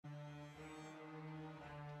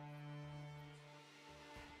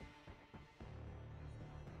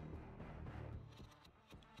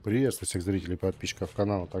Приветствую всех зрителей и подписчиков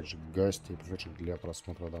канала, также гостей, пришедших для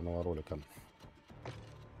просмотра данного ролика.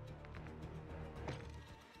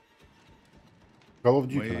 Call of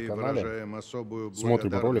Duty на Мы канале. выражаем особую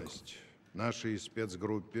Смотрим ролик. благодарность нашей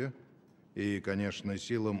спецгруппе и, конечно,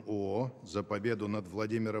 силам ООО за победу над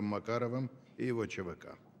Владимиром Макаровым и его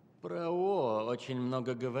ЧВК. Про ООО очень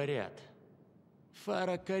много говорят.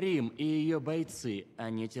 Фара Карим и ее бойцы,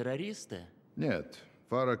 они террористы? Нет,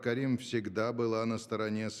 Фара Карим всегда была на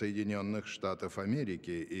стороне Соединенных Штатов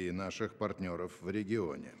Америки и наших партнеров в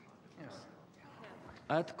регионе.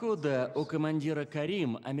 Откуда у командира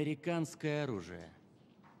Карим американское оружие?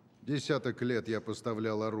 Десяток лет я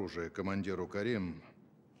поставлял оружие командиру Карим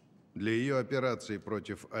для ее операций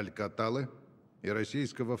против Аль-Каталы и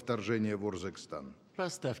российского вторжения в Урзекстан.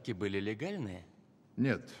 Поставки были легальные?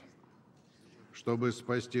 Нет. Чтобы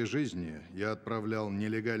спасти жизни, я отправлял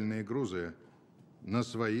нелегальные грузы на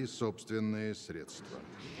свои собственные средства.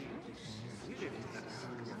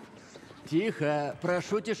 Тихо,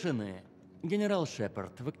 прошу тишины. Генерал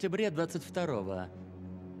Шепард, в октябре 22-го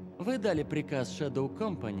вы дали приказ Shadow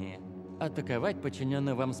Company атаковать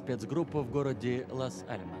подчиненную вам спецгруппу в городе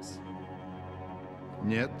Лас-Альмас.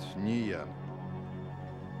 Нет, не я.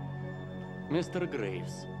 Мистер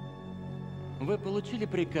Грейвс, вы получили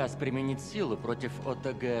приказ применить силу против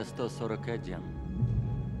ОТГ-141?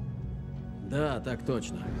 Да, так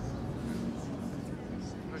точно.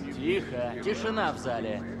 Тихо, тишина в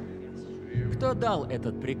зале. Кто дал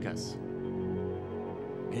этот приказ?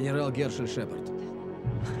 Генерал Гершель Шепард.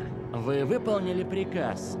 Вы выполнили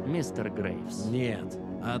приказ, мистер Грейвс? Нет,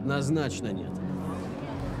 однозначно нет.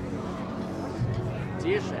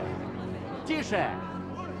 Тише! Тише!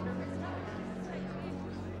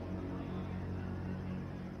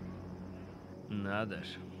 Надо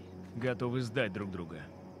ж. Готовы сдать друг друга.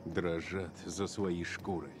 Дрожат за свои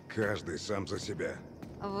шкуры. Каждый сам за себя.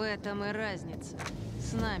 В этом и разница.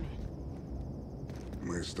 С нами.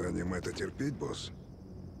 Мы станем это терпеть, босс?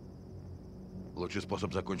 Лучший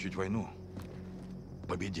способ закончить войну —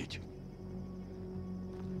 победить.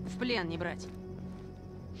 В плен не брать.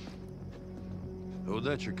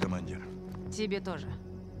 Удачи, командир. Тебе тоже.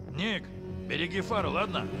 Ник, береги фару,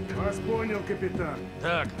 ладно? Вас понял, капитан.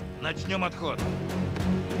 Так, начнем отход.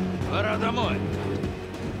 Пора домой.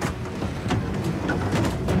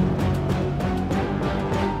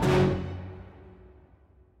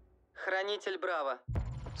 Хранитель Браво.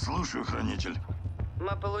 Слушаю, хранитель.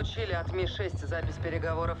 Мы получили от Ми-6 запись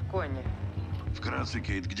переговоров Конни. Вкратце,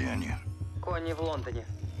 Кейт, где они? Конни в Лондоне.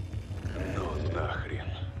 Ну нахрен.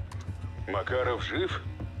 Макаров жив?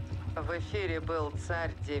 В эфире был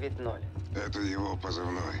Царь 9.0. Это его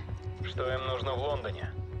позывной. Что им нужно в Лондоне?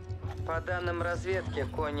 По данным разведки,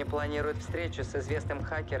 Конни планирует встречу с известным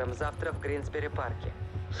хакером завтра в Гринсбери-парке.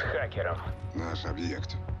 С хакером. Наш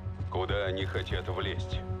объект. Куда они хотят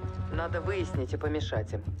влезть? Надо выяснить и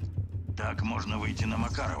помешать им. Так можно выйти на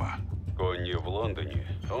Макарова. Конни в Лондоне,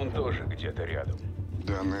 он тоже где-то рядом.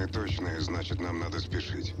 Данные точные, значит, нам надо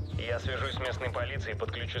спешить. Я свяжусь с местной полицией и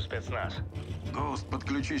подключу спецназ. Гоуст,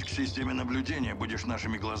 подключись к системе наблюдения, будешь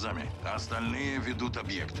нашими глазами. А остальные ведут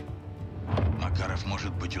объект. Макаров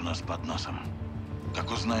может быть у нас под носом.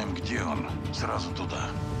 Как узнаем, где он, сразу туда.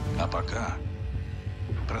 А пока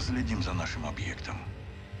проследим за нашим объектом.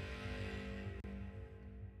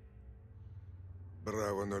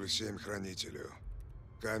 Браво 07 хранителю.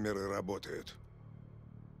 Камеры работают.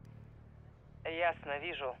 Ясно,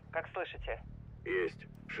 вижу. Как слышите? Есть.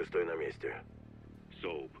 Шестой на месте.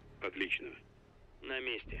 Соуп. Отлично. На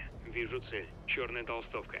месте. Вижу цель. Черная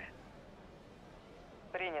толстовка.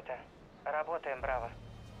 Принято. Работаем, Браво.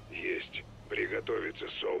 Есть. Приготовиться,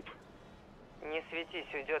 Соуп. Не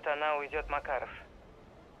светись, уйдет она, уйдет Макаров.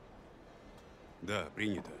 Да,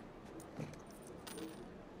 принято.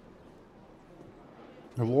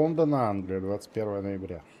 Лондон, Англия, 21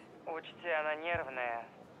 ноября. Учти, она нервная.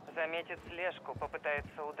 Заметит слежку,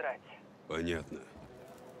 попытается удрать. Понятно.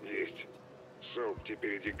 Есть. Соуп,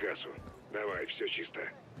 теперь иди к газу. Давай, все чисто.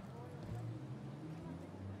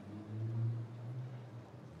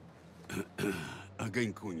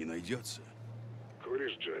 Огоньку не найдется?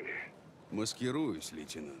 Куришь, Джонни? Маскируюсь,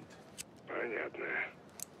 лейтенант. Понятно.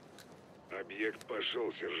 Объект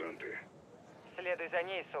пошел, сержанты. Следуй за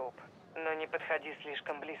ней, Соуп. Но не подходи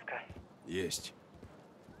слишком близко. Есть.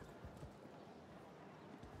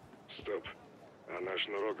 Стоп. Она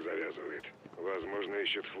шнурок завязывает. Возможно,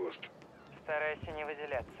 ищет хвост. Старайся не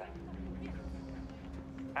выделяться.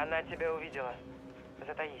 Она тебя увидела.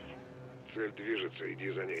 Затаись. Цель движется,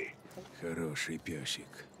 иди за ней. Хороший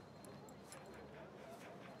песик.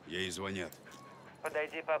 Ей звонят.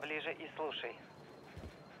 Подойди поближе и слушай.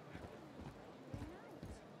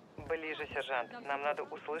 Ближе, сержант. Нам надо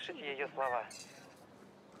услышать ее слова.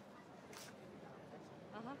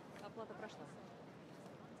 Ага, оплата прошла.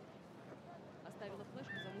 Оставила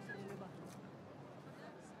флешку за мусорными баками.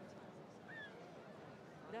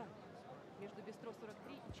 Да, между бистро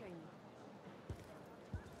 43 и чайной.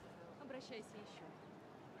 Обращайся еще.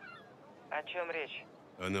 О чем речь?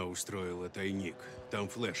 Она устроила тайник. Там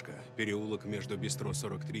флешка. Переулок между бистро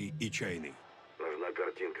 43 и чайной. Нужна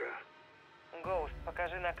картинка. Гоуст,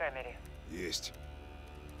 покажи на камере. Есть.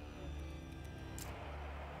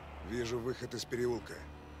 Вижу выход из переулка.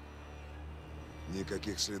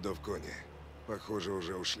 Никаких следов кони. Похоже,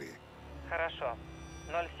 уже ушли. Хорошо.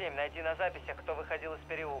 07, найди на записях, кто выходил из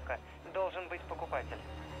переулка. Должен быть покупатель.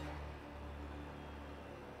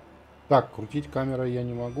 Так, крутить камерой я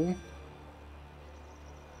не могу.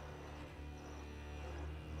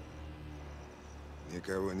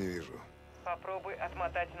 Никого не вижу. Попробуй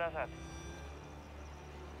отмотать назад.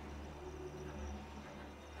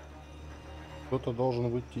 Кто-то должен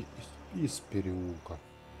выйти из переулка.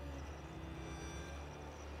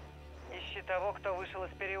 Ищи того, кто вышел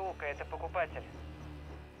из переулка. Это покупатель.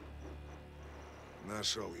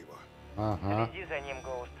 Нашел его. Ага. Следи за ним,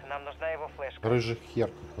 Гоуст. Нам нужна его флешка. Рыжий хер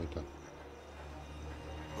какой-то.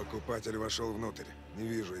 Покупатель вошел внутрь. Не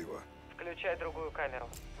вижу его. Включай другую камеру.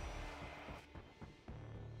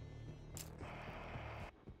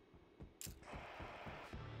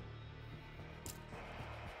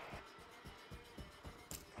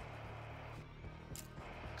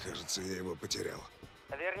 Кажется, я его потерял.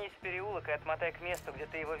 Вернись в переулок и отмотай к месту, где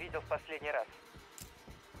ты его видел в последний раз.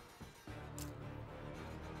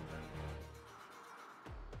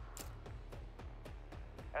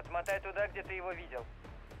 Отмотай туда, где ты его видел.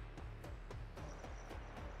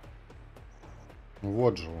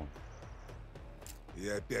 Вот же он.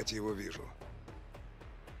 Я опять его вижу.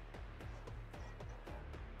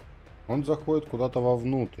 Он заходит куда-то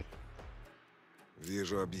вовнутрь.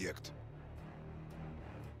 Вижу объект.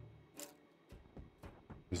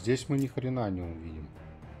 Здесь мы ни хрена не увидим.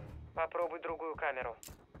 Попробуй другую камеру.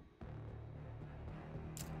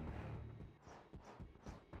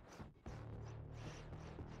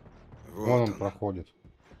 Вон он проходит.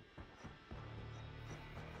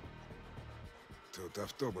 Тут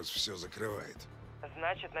автобус все закрывает.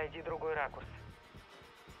 Значит, найди другой ракурс.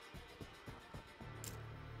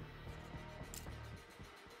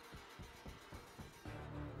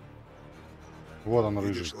 Вот он,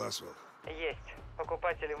 рыжий. Видишь, Ласвелл? Есть.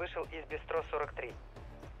 Покупатель вышел из бистро 43.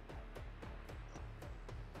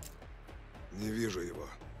 Не вижу его.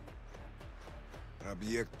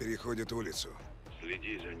 Объект переходит улицу.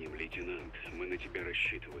 Следи за ним, лейтенант. Мы на тебя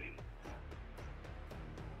рассчитываем.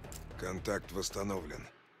 Контакт восстановлен.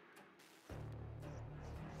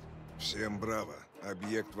 Всем браво.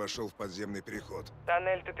 Объект вошел в подземный переход.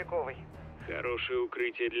 Тоннель тупиковый. Хорошее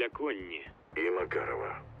укрытие для Конни. И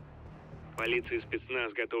Макарова. Полиция и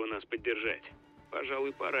спецназ готовы нас поддержать.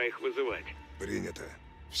 Пожалуй, пора их вызывать. Принято.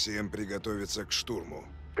 Всем приготовиться к штурму.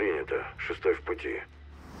 Принято. 6-й в пути.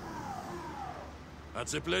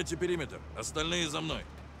 Оцепляйте периметр. Остальные за мной.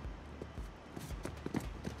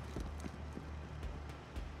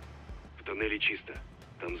 В тоннеле чисто.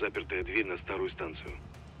 Там запертая дверь на старую станцию.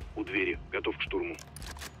 У двери. Готов к штурму.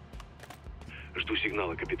 Жду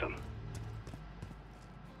сигнала, капитан.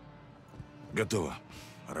 Готово.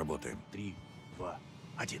 Работаем. 3, 2,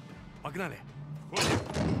 1. Погнали.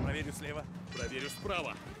 Входим. Проверю слева. Проверю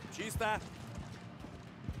справа. Чисто.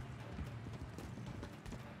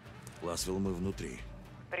 Ласвелл, мы внутри.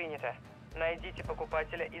 Принято. Найдите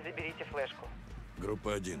покупателя и заберите флешку.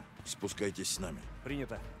 Группа 1. Спускайтесь с нами.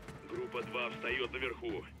 Принято. Группа 2 встает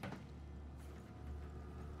наверху.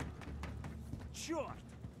 Черт!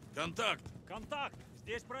 Контакт! Контакт!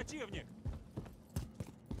 Здесь противник!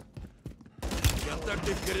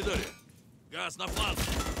 Контакты в коридоре. Газ на фланг.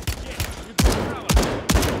 Есть! Иду вправо!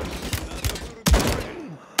 Надо вырубить.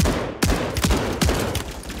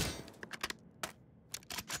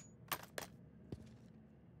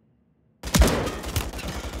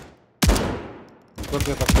 Как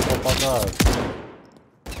я так не попадаю?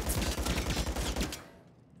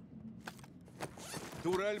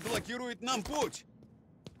 Турель блокирует нам путь.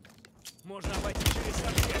 Можно обойти через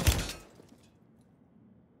объект.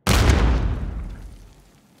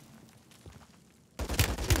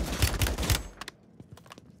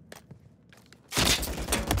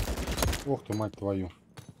 Ох ты, мать твою.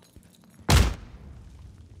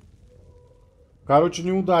 Короче,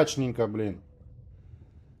 неудачненько, блин.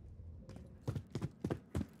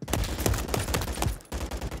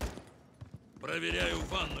 Проверяю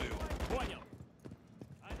ванную. Понял.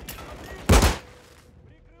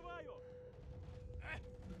 Прикрываю.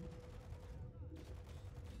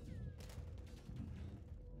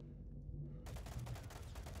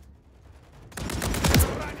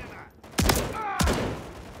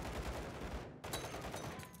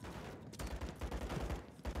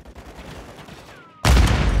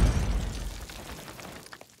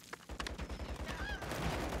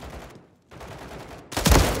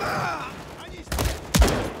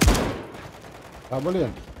 А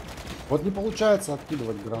блин, вот не получается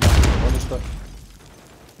откидывать гранаты, потому что...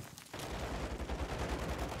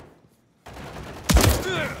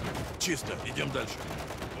 Чисто, идем дальше.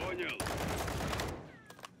 Понял.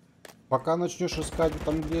 Пока начнешь искать,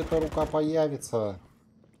 там где-то рука появится.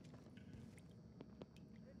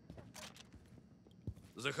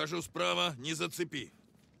 Захожу справа, не зацепи.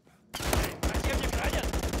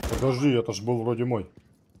 Подожди, это ж был вроде мой.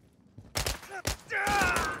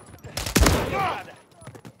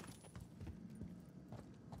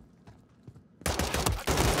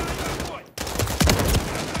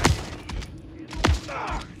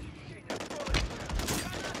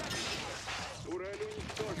 Турель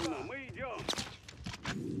уничтожена. Мы идем.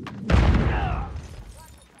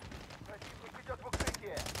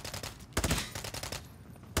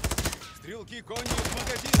 Стрелки кони из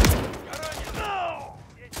магазина.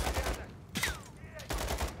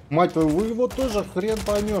 Мать твою, вы его тоже хрен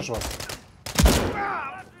поймешь вас.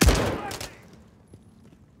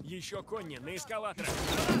 Еще конни на эскалаторах.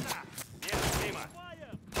 Нет, мимо.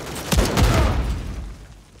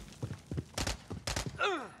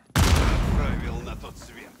 Отправил на тот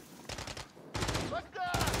свет.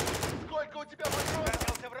 Сколько у тебя патронов?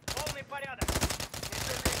 Полный порядок. Не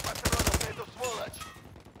жалей патронов на эту сволочь.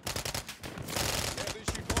 В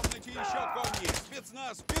следующей комнате еще конни.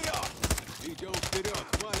 Спецназ, вперед! Идем вперед,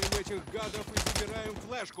 хвалим этих гадов и забираем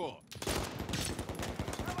флешку.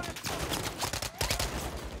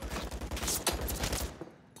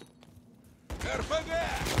 РПГ!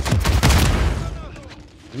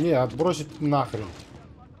 Не, отбросить нахрен.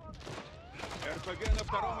 РПГ на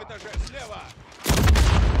втором этаже, слева!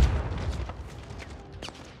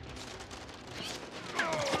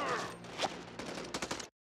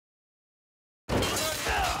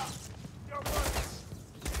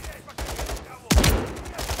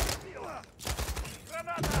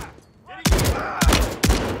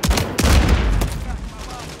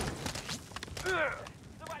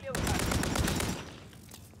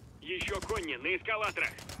 Еще конни на эскалаторах.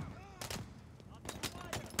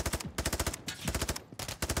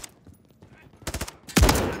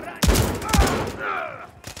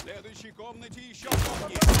 В следующей комнате еще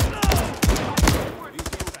конни.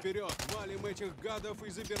 Идем вперед, валим этих гадов и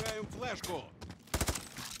забираем флешку.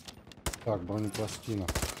 Так, бронепластина.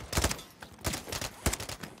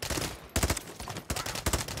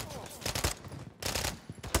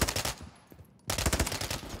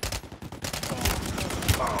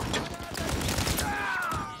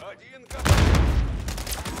 Один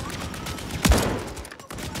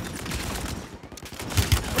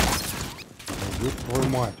Ёб твою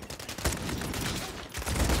мать.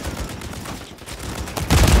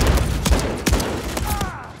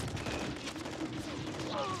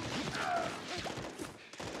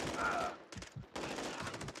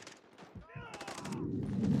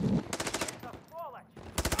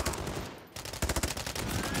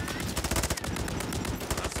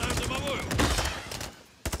 Бросаю дымовую.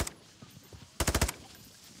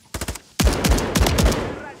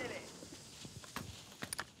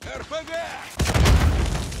 РПГ!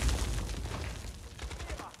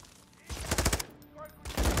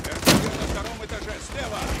 РПГ на втором этаже,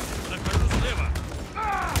 слева! Захожу слева.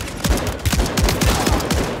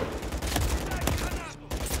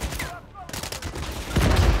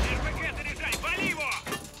 РПГ заряжай, вали его!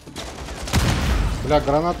 Бля,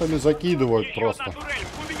 гранатами закидывают Еще просто. одна турель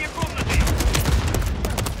в глубине комнаты.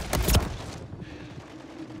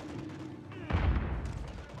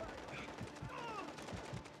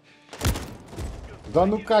 Да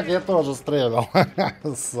ну как, я тоже стрелял.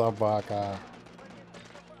 Собака.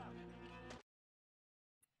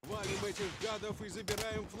 Валим этих гадов и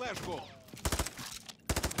забираем флешку.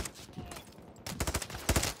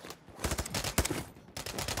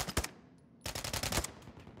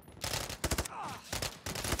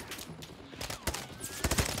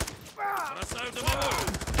 Бросаю дымовую.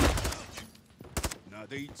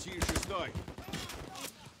 Надо идти, шестой.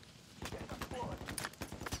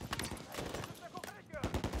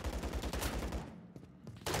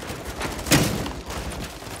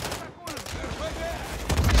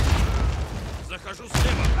 Захожу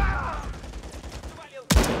слева.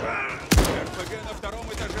 РПГ на втором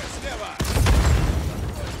этаже, слева!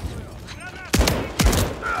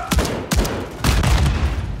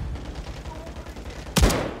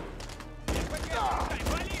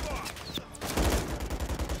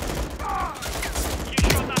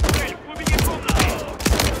 Еще одна турель в глубине комнаты.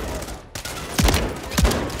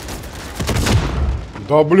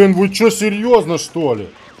 Да блин, вы чё, серьезно что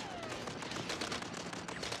ли?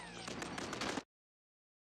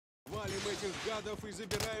 Валим этих гадов и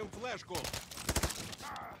забираем флешку.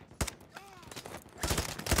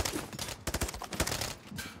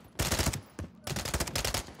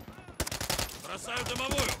 Бросаю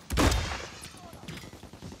дымовую.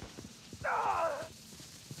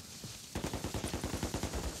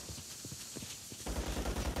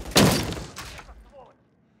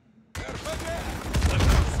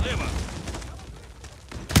 Слева.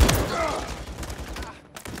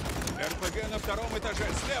 РПГ на втором этаже,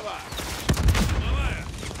 слева! Дымовая.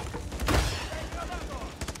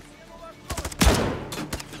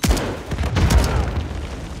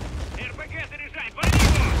 РПГ заряжай, вали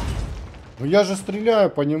его! Ну я же стреляю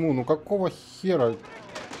по нему, ну какого хера?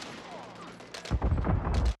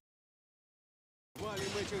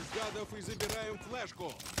 Валим этих гадов и забираем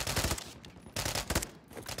флешку.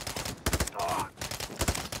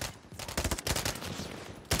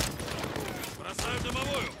 Бросаю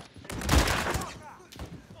дымовую.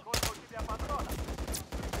 Сколько у тебя патронов?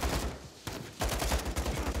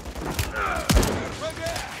 РПГ!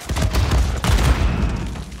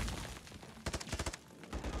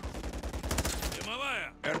 Дымовая.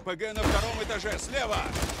 РПГ на втором этаже, слева!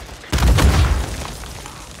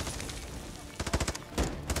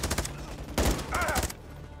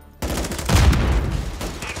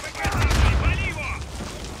 РПГ заряжай, вали его!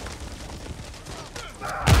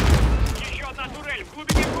 Еще одна турель в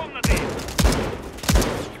глубине комнаты!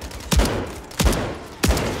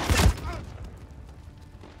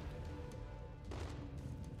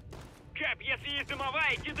 Кэп, если есть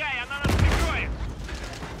дымовая, кидай, она нас прикроет!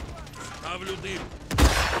 Ставлю дым.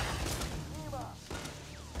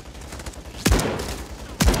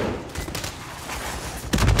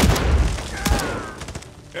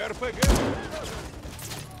 РПГ!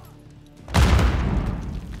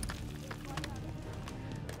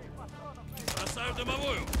 Бросаю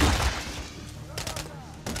дымовую.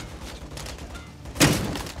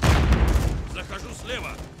 Захожу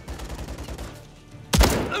слева.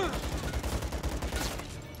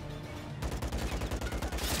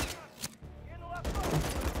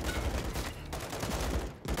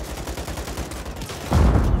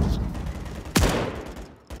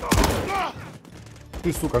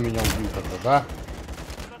 Ты, сука, меня убил тогда, да?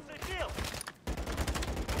 Зацепил!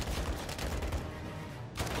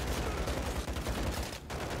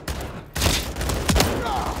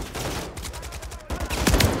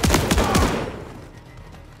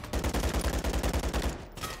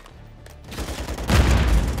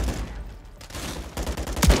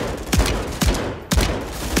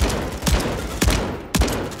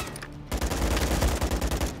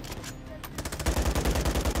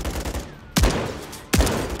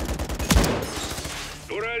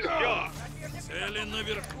 Турель, все! Цели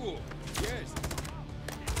наверху. Есть!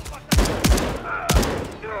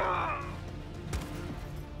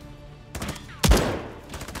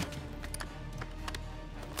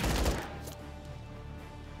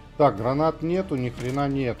 Так, гранат нету, ни хрена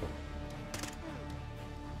нету.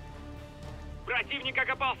 Противник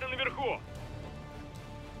окопался наверху!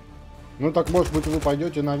 Ну так может быть вы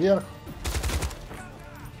пойдете наверх?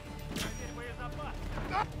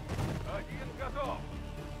 Один готов!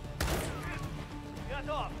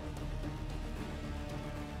 Готов!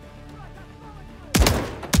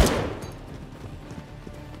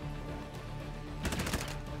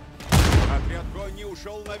 Отряд конь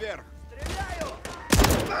ушел наверх! Стреляю!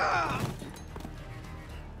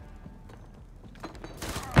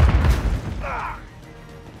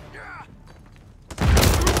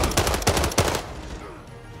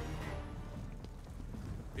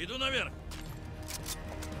 Иду наверх.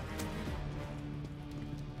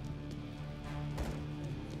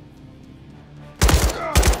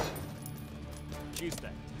 Чисто.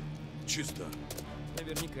 Чисто.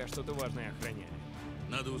 Наверняка что-то важное охраняли.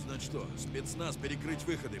 Надо узнать что. Спецназ, перекрыть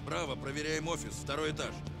выходы. Браво, проверяем офис, второй этаж.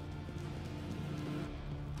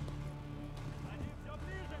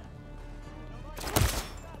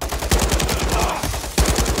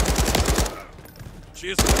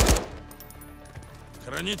 Чисто.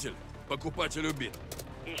 Хранитель, покупатель убит.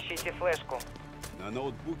 Ищите флешку. На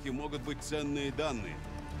ноутбуке могут быть ценные данные.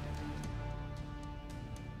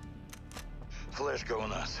 Флешка у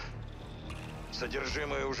нас.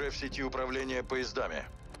 Содержимое уже в сети управления поездами.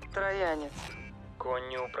 Троянец.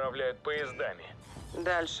 Конь управляют поездами.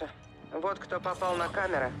 Дальше. Вот кто попал на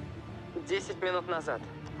камеры 10 минут назад.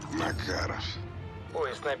 Макаров.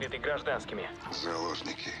 Поезд набитый гражданскими.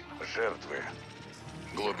 Заложники. Жертвы.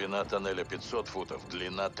 Глубина тоннеля 500 футов,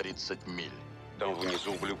 длина 30 миль. Там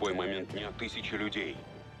внизу в любой момент дня тысячи людей.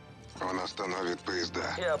 Он остановит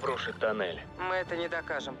поезда. И обрушит тоннель. Мы это не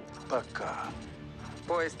докажем. Пока.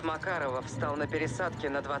 Поезд Макарова встал на пересадке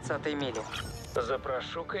на 20-й миле.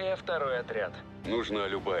 Запрошу-ка я второй отряд. Нужна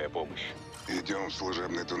любая помощь. Идем в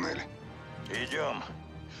служебный туннель. Идем.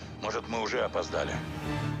 Может, мы уже опоздали.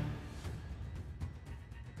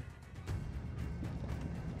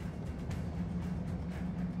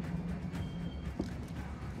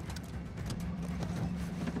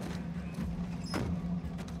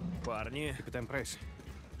 Парни. Капитан Прайс,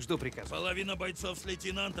 жду приказа. Половина бойцов с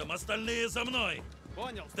лейтенантом, остальные за мной.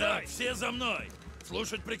 Понял, Так, все за мной.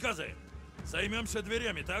 Слушать приказы. Займемся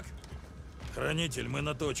дверями, так? Хранитель, мы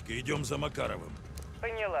на точке, идем за Макаровым.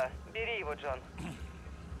 Поняла. Бери его, Джон.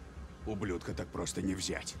 Ублюдка так просто не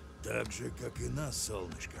взять. Так же, как и нас,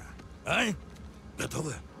 солнышко. Ай?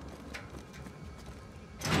 Готовы?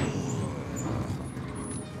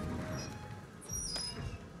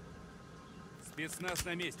 Спецназ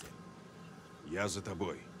на месте. Я за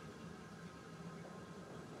тобой.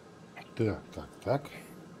 Так.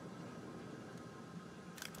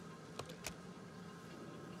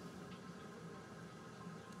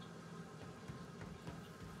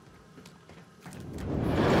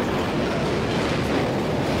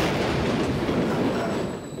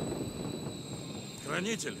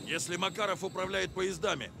 Хранитель, если Макаров управляет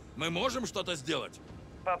поездами, мы можем что-то сделать?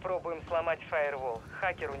 Попробуем сломать фаервол.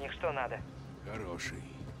 Хакеру них что надо. Хороший.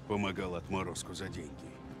 Помогал отморозку за деньги.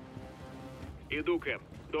 Иду, Кэп.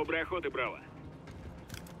 Доброй охоты, браво.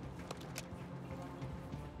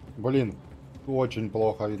 Блин, очень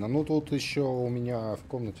плохо видно. Ну тут еще у меня в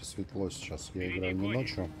комнате светло сейчас. Я играю не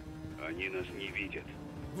ночью. Они нас не видят.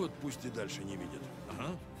 Вот пусть и дальше не видят.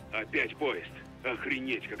 Ага. Опять поезд.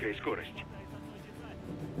 Охренеть, какая скорость.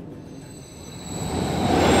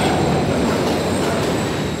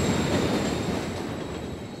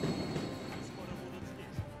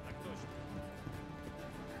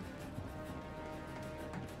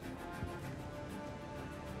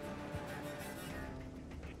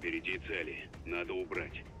 Впереди цели. Надо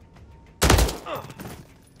убрать.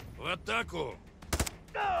 В атаку!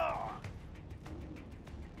 Я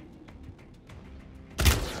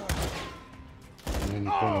не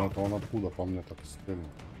понял, это он откуда по мне так стрельнул.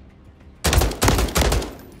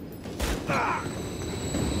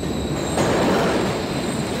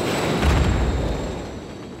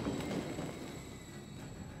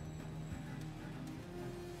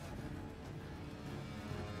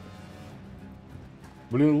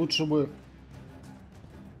 Блин, лучше бы...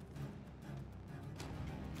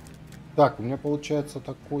 Так, у меня получается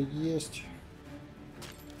такой есть.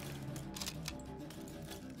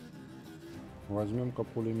 Возьмем-ка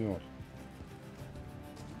пулемет.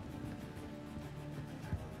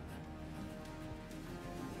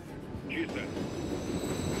 Чисто.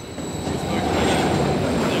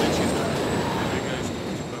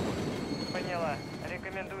 Поняла.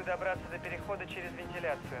 Рекомендую добраться до перехода через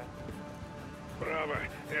вентиляцию. Браво.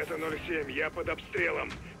 Это 07. Я под обстрелом.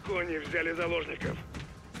 Кони взяли заложников.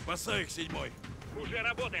 Спасай их, 7-й. Уже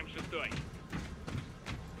работаем, 6-й.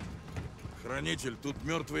 Хранитель, тут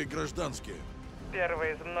мертвые гражданские.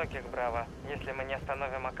 Первый из многих, браво, если мы не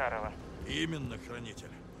остановим Макарова. Именно, Хранитель.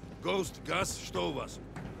 Гоуст, Газ, что у вас?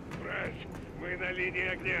 Брать, мы на линии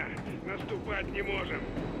огня. Наступать не можем.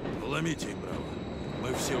 Ломите им, браво.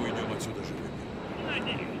 Мы все уйдем отсюда живыми.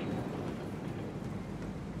 Надеюсь.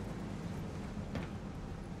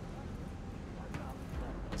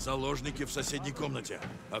 Заложники в соседней комнате.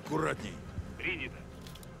 Аккуратней. Принято.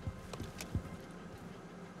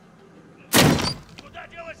 Куда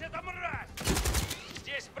делась эта мразь?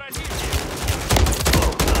 Здесь противник.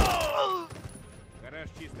 Гараж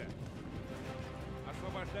чисто.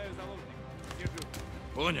 Освобождаю заложников. Держу.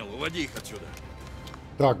 Понял, уводи их отсюда.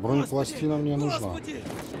 Так, бронепластина мне нужна.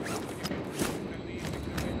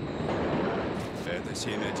 Это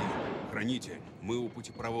 7-1. Хранитель, мы у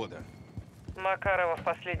путепровода. Макарова в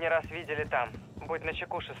последний раз видели там. Будь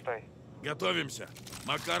начеку, 6-й. Готовимся.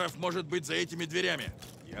 Макаров может быть за этими дверями.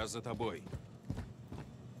 Я за тобой.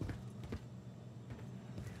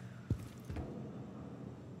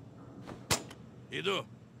 Иду.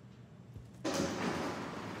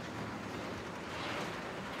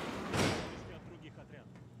 От других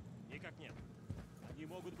отрядов. Никак нет. Они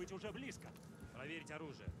могут быть уже близко. Проверить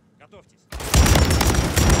оружие. Готовьтесь.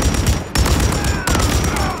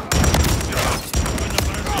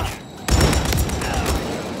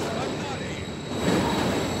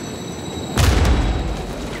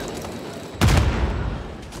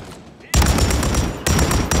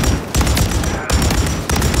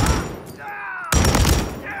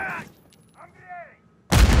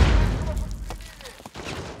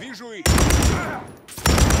 Вижу их!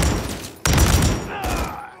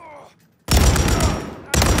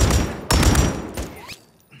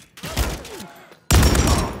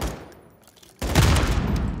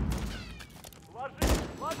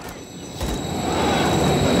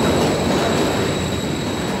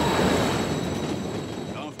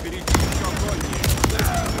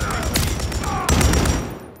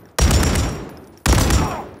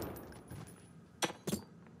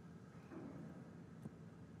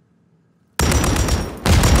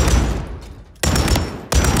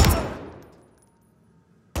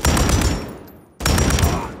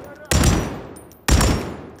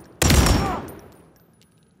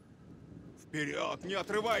 Вперед, не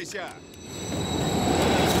отрывайся!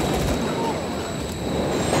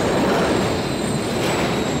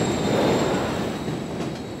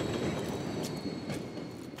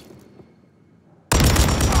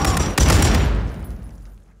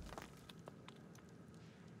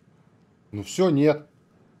 Ну все, нет.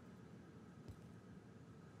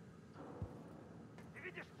 Ты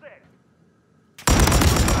видишь цель?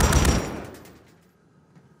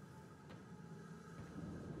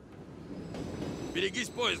 Берегись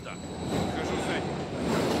поезда. Хожу сзади.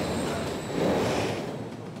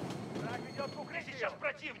 Враг ведет к укрытию. Сейчас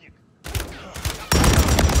противник.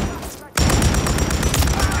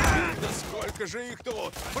 Да сколько же их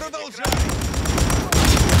тут? Продолжай!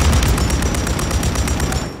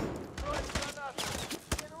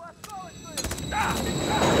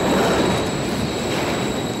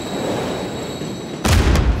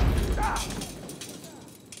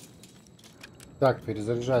 Так,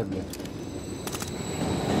 перезаряжай, блядь.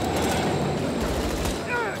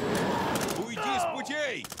 Уйди с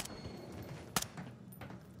путей!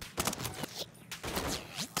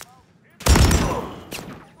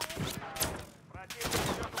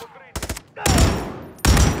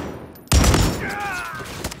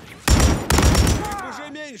 Их уже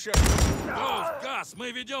меньше! Гоуст, газ,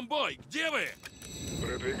 мы ведем бой. Где вы?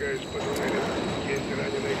 Продвигаюсь по туннелю. Есть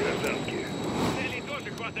раненые гражданские. Целей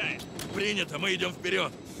тоже хватает. Принято, мы идем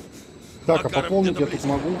вперед. Так, а Макаров пополнить я где-то тут близко.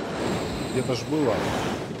 могу? Где-то ж было.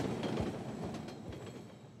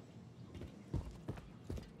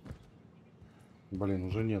 Блин,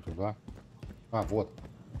 уже нету, да? А, вот.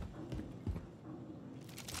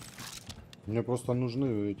 Мне просто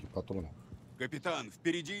нужны эти патроны. Капитан,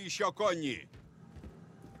 впереди еще конни!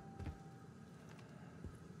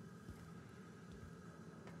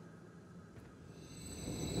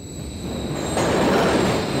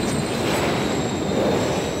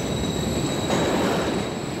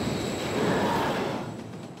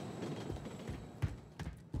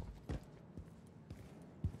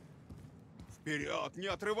 Вперед, не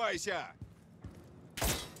отрывайся!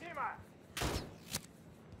 Дима!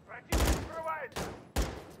 Противник скрывается!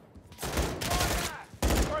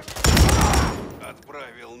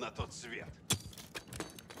 Отправил на тот свет.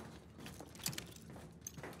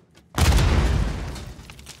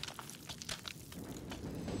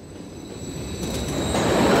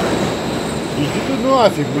 Иди ты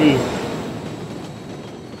нафиг, блин.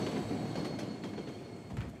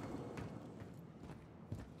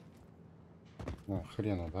 А,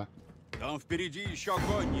 хрена, да? Там впереди еще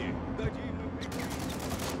конни! Дадим им прикрытие.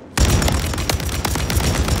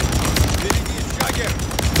 Впереди Шагер!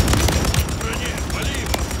 В броне, вали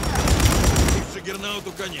его. И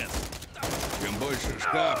Шагернауту конец. Чем больше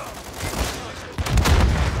шкаф,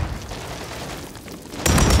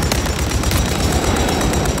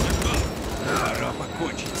 пора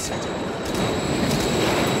покончить с этим.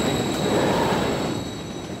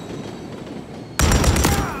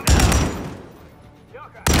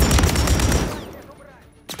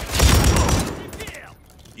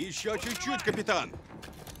 Еще чуть-чуть, капитан.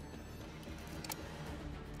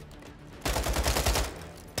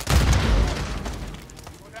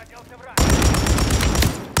 Куда делся враг?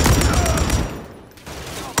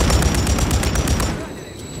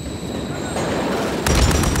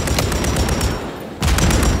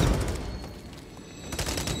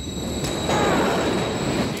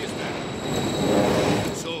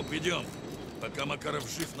 Соуп, идем. Пока Макаров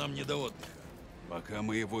жив, нам не до отдыха. Пока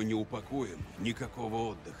мы его не упакуем, никакого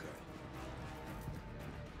отдыха.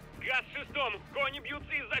 Газ в шестом! Кони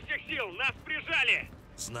бьются изо всех сил! Нас прижали!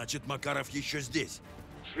 Значит, Макаров еще здесь.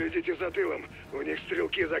 Следите за тылом. У них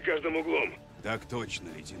стрелки за каждым углом. Так точно,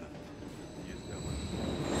 лейтенант.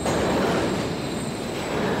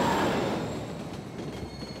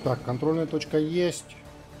 Так, контрольная точка есть.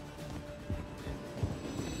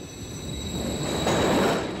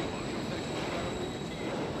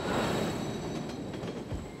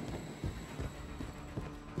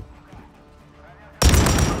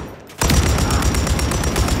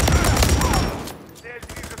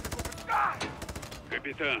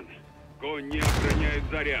 Капитан, конь не охраняет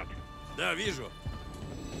заряд. Да, вижу.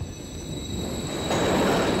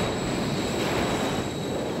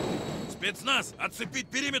 Спецназ, отцепить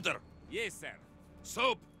периметр. Есть, сэр.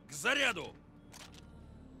 Соуп, к заряду.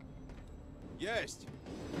 Есть.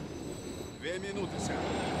 2 минуты, сэр.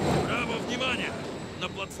 Браво, внимание! На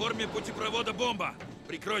платформе путепровода бомба.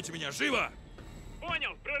 Прикройте меня, живо!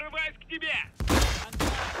 Понял, прорываюсь к тебе!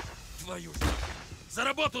 Твою ж. За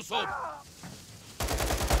работу, Соуп!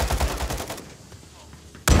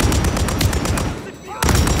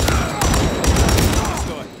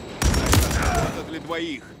 Стой! для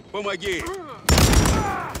двоих. Помоги!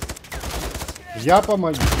 Я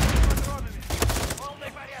помогу.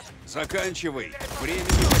 Заканчивай.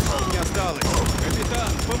 Времени почти не осталось. Капитан,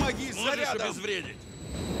 помоги с Можешь зарядом. обезвредить?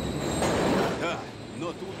 Да,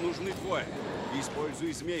 но тут нужны двое.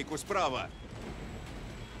 Используй змейку справа.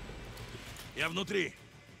 Я внутри.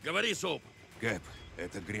 Говори, Соуп. Кэп,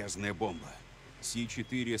 это грязная бомба.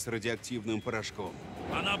 С4 с радиоактивным порошком.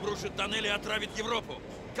 Она обрушит тоннель и отравит Европу.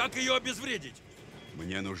 Как ее обезвредить?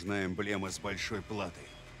 Мне нужна эмблема с большой платой.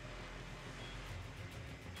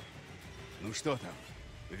 Ну что там?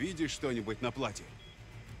 Видишь что-нибудь на плате?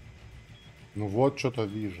 Ну вот, что-то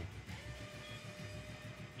вижу.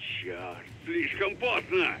 Черт, слишком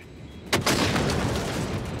поздно!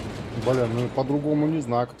 Блин, ну по-другому не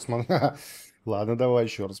знаю, как смотреть. Ладно, давай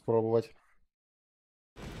еще раз пробовать.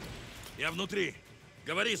 Я внутри.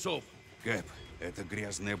 Говори, Соуп. Кэп, это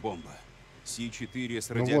грязная бомба. С4 с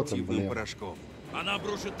Ну вот он, радиоактивным блин. порошком. Она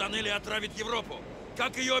обрушит тоннель и отравит Европу.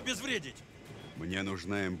 Как ее обезвредить? Мне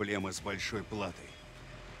нужна эмблема с большой платой.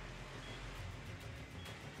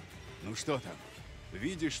 Ну что там?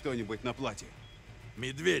 Видишь что-нибудь на плате?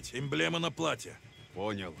 Медведь, эмблема на платье.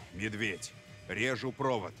 Понял, медведь. Режу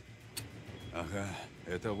провод. Ага,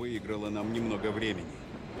 это выиграло нам немного времени.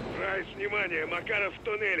 Прайс, внимание, Макаров в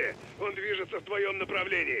туннеле. Он движется в твоем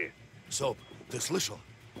направлении. Соуп, ты слышал?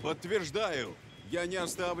 Подтверждаю. Я не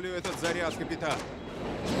оставлю этот заряд, капитан.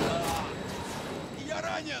 Я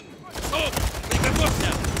ранен! Соуп,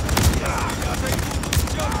 приготовься! Я зайду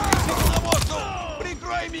на воздух!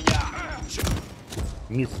 Прикрой меня!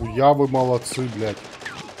 Нихуя вы молодцы, блядь.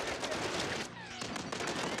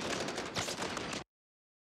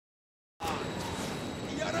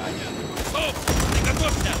 Я ранен! Соуп,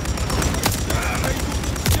 приготовься! Я зайду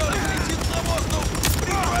все летит на воздух!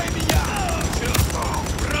 Прикрой меня!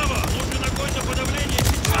 Браво! Нужен огонь на подавление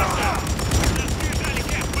сейчас же! Нас бежали,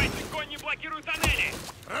 Кэп! Бойцы конь не блокируют тоннели!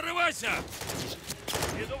 Прорывайся!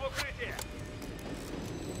 Иду в укрытие!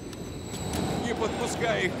 Не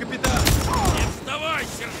подпускай их, капитан! Не вставай,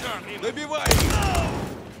 сержант! Добивай их!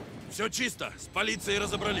 Все чисто, с полицией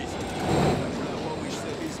разобрались. Нужна помощь с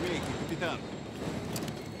этой змейки, капитан.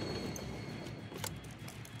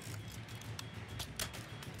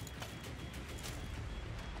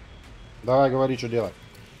 Давай, говори, что делать.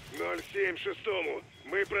 07 шестому.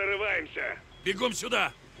 Мы прорываемся. Бегом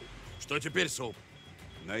сюда! Что теперь, Соуп?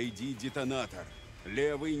 Найди детонатор.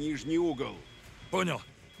 Левый нижний угол. Понял.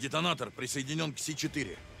 Детонатор присоединен к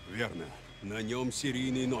С4. Верно. На нем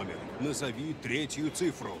серийный номер. Назови третью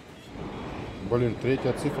цифру. Блин,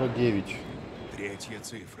 третья цифра 9. Третья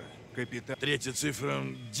цифра. Капитан. Третья цифра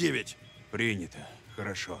 9. Принято.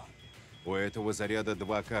 Хорошо. У этого заряда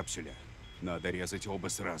 2 капсуля. Надо резать оба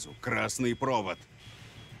сразу. Красный провод.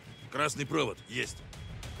 Красный провод. Есть.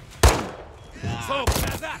 Стоп!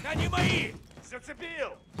 Назад! Они мои!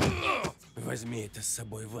 Зацепил! Возьми это с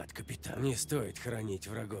собой в ад, капитан. Не стоит хоронить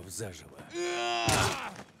врагов заживо.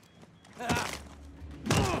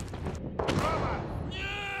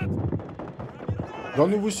 Да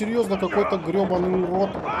ну вы серьезно, какой-то гребаный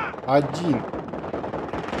урод один.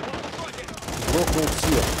 Грохнул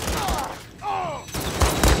всех.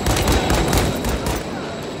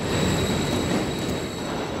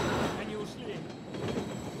 Они ушли!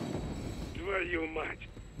 Твою мать!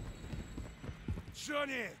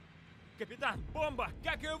 Джонни! Капитан, бомба!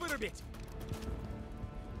 Как ее вырубить?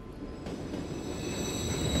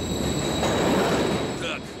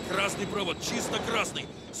 Так, красный провод, чисто красный.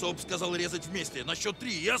 Соуп сказал резать вместе. На счет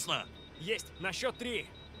 3, ясно? Есть! На счет 3!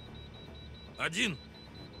 1,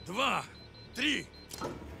 2, 3.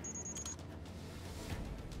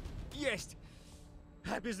 Есть!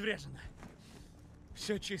 Обезврежено.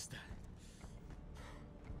 Все чисто.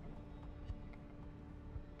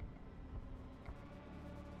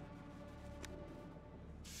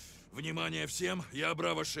 Внимание всем, я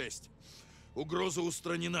Браво-6. Угроза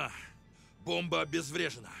устранена. Бомба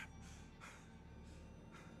обезврежена.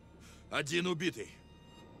 1 убитый.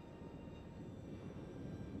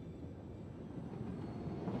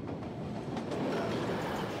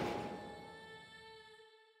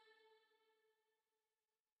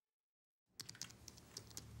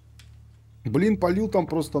 Блин, полил там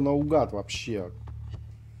просто наугад вообще.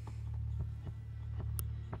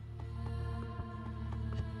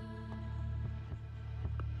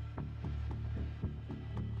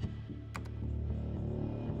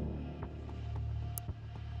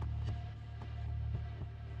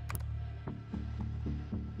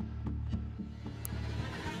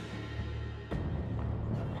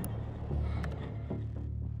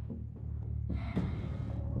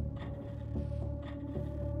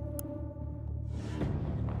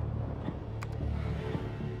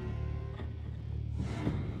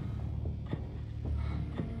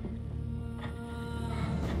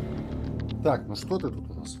 Так, ну что ты тут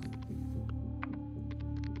у нас?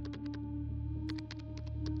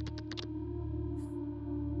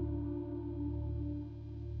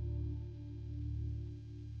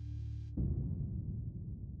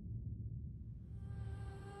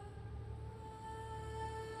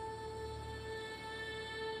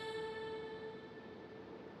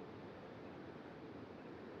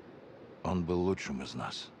 Он был лучшим из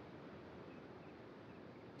нас.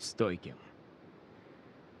 Стойким.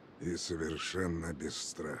 И совершенно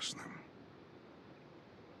бесстрашным.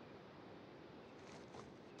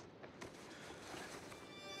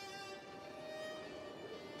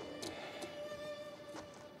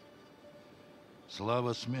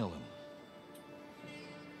 Слава смелым.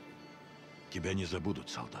 Тебя не забудут,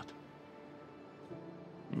 солдат.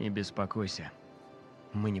 Не беспокойся.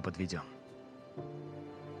 Мы не подведем.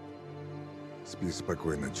 Спи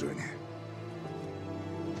спокойно, Джонни.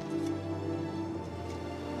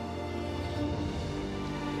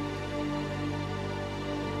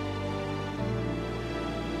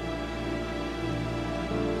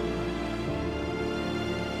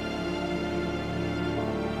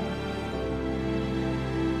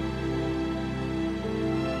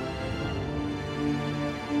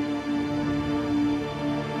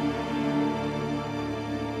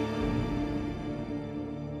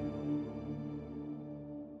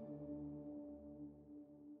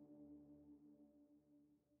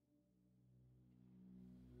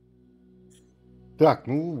 Так,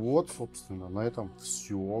 ну вот, собственно, на этом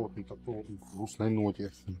все. Вот на такой вот грустной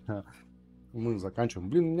ноте мы заканчиваем.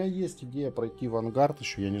 Блин, у меня есть идея пройти Вангард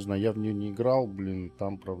еще. Я не знаю, я в нее не играл. Блин,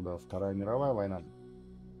 там, правда, Вторая мировая война.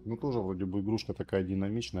 Ну, тоже вроде бы игрушка такая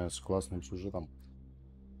динамичная, с классным сюжетом.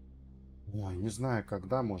 Ой, не знаю,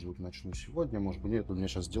 когда, может быть, начну сегодня, может быть, нет, у меня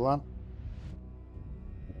сейчас дела.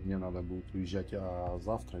 Мне надо будет уезжать, а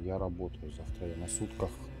завтра я работаю. Завтра я на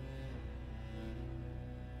сутках.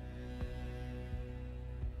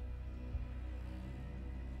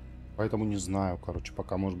 Поэтому не знаю, короче,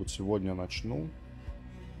 пока, может быть, сегодня начну,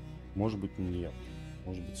 может быть, нет.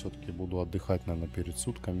 Может быть, все-таки буду отдыхать, наверное, перед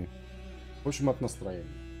сутками. В общем, от настроения.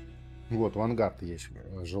 Вот, в Ангард есть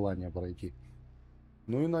желание пройти.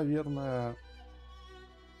 Ну и, наверное,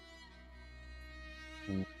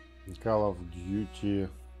 Call of Duty.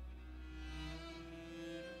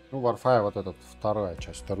 Ну, Warfare, вот этот, вторая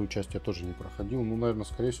часть. Вторую часть я тоже не проходил. Ну, наверное,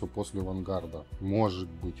 скорее всего, после Вангарда. Может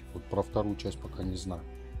быть. Вот про вторую часть пока не знаю.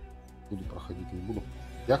 Буду проходить, не буду.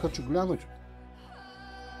 Я хочу глянуть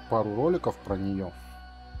пару роликов про нее.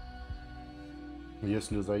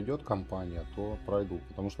 Если зайдет компания, то пройду.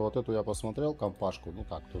 Потому что вот эту я посмотрел, компашку, ну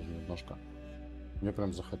так, тоже немножко. Мне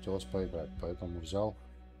прям захотелось поиграть. Поэтому взял.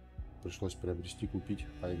 Пришлось приобрести, купить,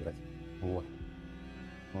 поиграть. Вот.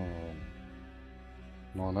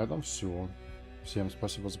 Ну а на этом все. Всем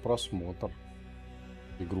спасибо за просмотр.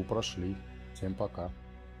 Игру прошли. Всем пока.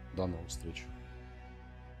 До новых встреч.